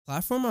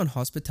Platform on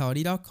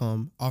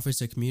Hospitality.com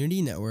offers a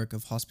community network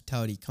of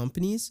hospitality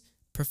companies,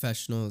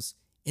 professionals,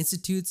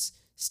 institutes,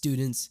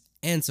 students,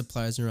 and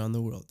suppliers around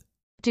the world.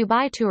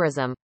 Dubai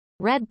Tourism.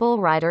 Red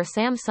Bull rider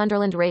Sam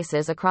Sunderland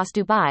races across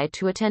Dubai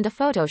to attend a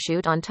photo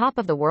shoot on top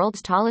of the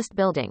world's tallest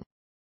building.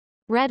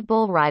 Red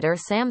Bull rider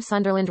Sam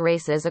Sunderland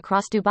races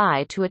across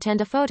Dubai to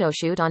attend a photo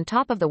shoot on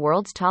top of the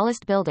world's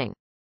tallest building.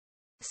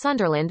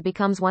 Sunderland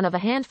becomes one of a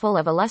handful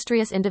of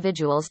illustrious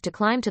individuals to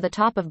climb to the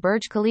top of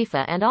Burj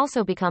Khalifa and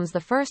also becomes the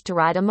first to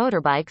ride a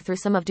motorbike through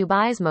some of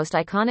Dubai's most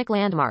iconic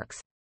landmarks.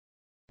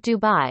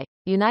 Dubai,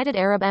 United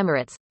Arab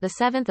Emirates, the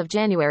 7th of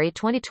January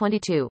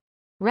 2022.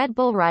 Red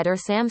Bull rider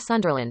Sam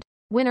Sunderland,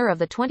 winner of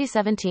the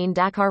 2017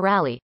 Dakar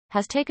Rally,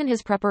 has taken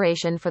his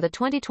preparation for the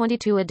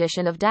 2022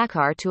 edition of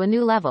Dakar to a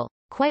new level,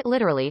 quite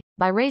literally,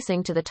 by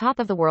racing to the top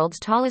of the world's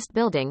tallest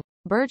building,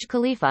 Burj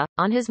Khalifa,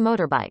 on his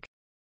motorbike.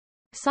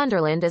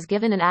 Sunderland is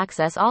given an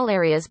access all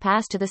areas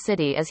pass to the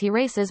city as he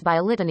races by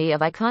a litany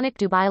of iconic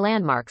Dubai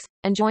landmarks,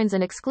 and joins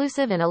an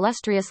exclusive and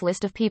illustrious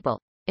list of people,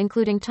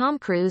 including Tom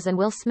Cruise and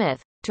Will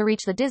Smith, to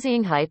reach the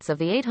dizzying heights of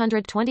the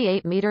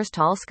 828 meters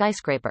tall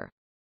skyscraper.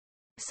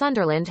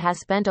 Sunderland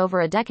has spent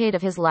over a decade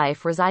of his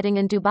life residing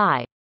in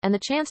Dubai, and the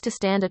chance to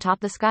stand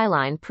atop the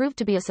skyline proved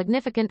to be a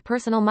significant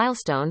personal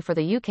milestone for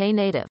the UK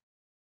native.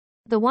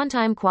 The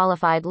one-time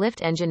qualified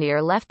lift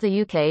engineer left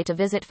the UK to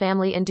visit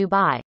family in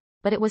Dubai,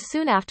 but it was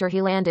soon after he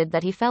landed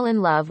that he fell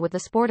in love with the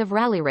sport of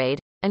rally raid,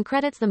 and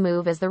credits the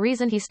move as the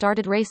reason he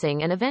started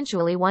racing and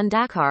eventually won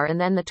Dakar and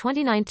then the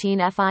 2019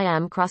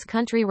 FIM Cross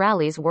Country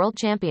Rallies World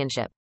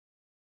Championship.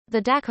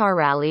 The Dakar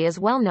Rally is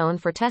well known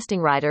for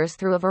testing riders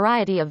through a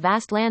variety of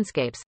vast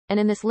landscapes, and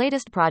in this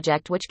latest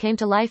project, which came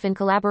to life in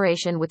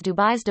collaboration with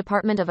Dubai's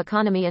Department of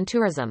Economy and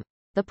Tourism,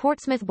 the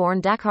Portsmouth-born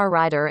Dakar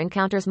rider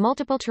encounters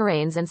multiple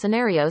terrains and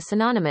scenarios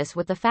synonymous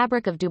with the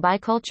fabric of Dubai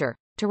culture,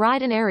 to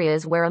ride in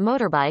areas where a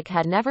motorbike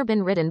had never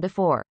been ridden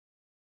before.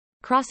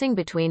 Crossing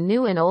between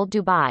new and old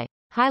Dubai,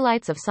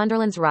 highlights of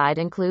Sunderland's ride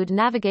include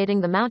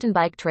navigating the mountain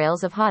bike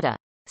trails of Hadda,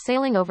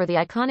 sailing over the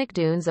iconic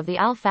dunes of the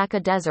Al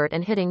Faka Desert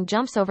and hitting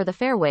jumps over the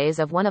fairways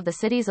of one of the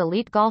city's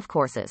elite golf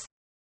courses.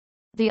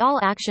 The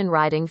all-action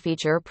riding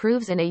feature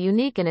proves in a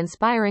unique and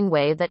inspiring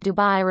way that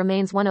Dubai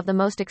remains one of the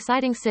most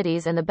exciting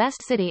cities and the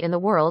best city in the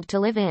world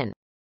to live in.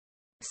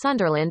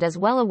 Sunderland is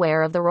well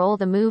aware of the role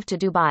the move to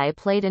Dubai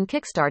played in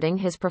kickstarting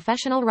his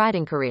professional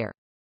riding career.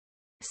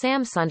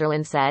 Sam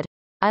Sunderland said,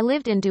 "I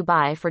lived in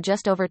Dubai for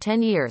just over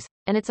 10 years,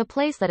 and it's a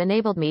place that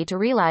enabled me to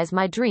realize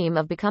my dream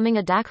of becoming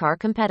a Dakar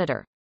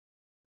competitor.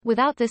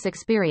 Without this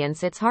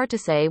experience, it's hard to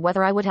say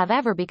whether I would have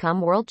ever become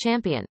world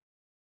champion.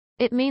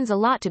 It means a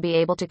lot to be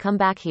able to come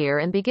back here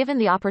and be given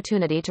the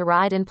opportunity to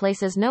ride in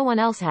places no one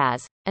else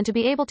has, and to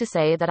be able to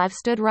say that I've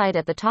stood right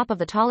at the top of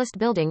the tallest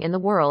building in the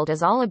world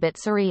is all a bit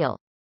surreal.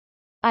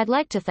 I'd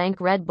like to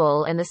thank Red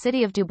Bull and the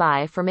city of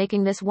Dubai for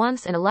making this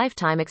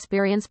once-in-a-lifetime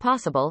experience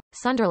possible,"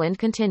 Sunderland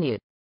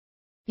continued.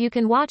 You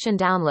can watch and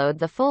download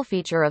the full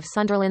feature of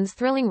Sunderland's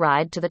thrilling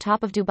ride to the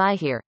top of Dubai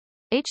here.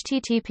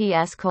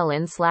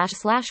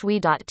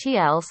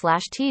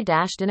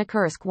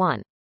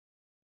 https://we.tl/t-dinakursk1.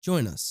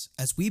 Join us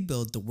as we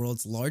build the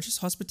world's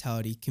largest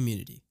hospitality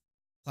community.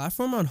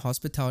 Platform on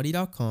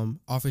Hospitality.com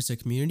offers a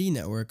community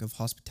network of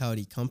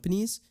hospitality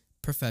companies,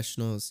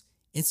 professionals,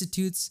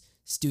 institutes,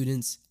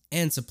 students,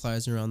 and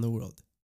suppliers around the world.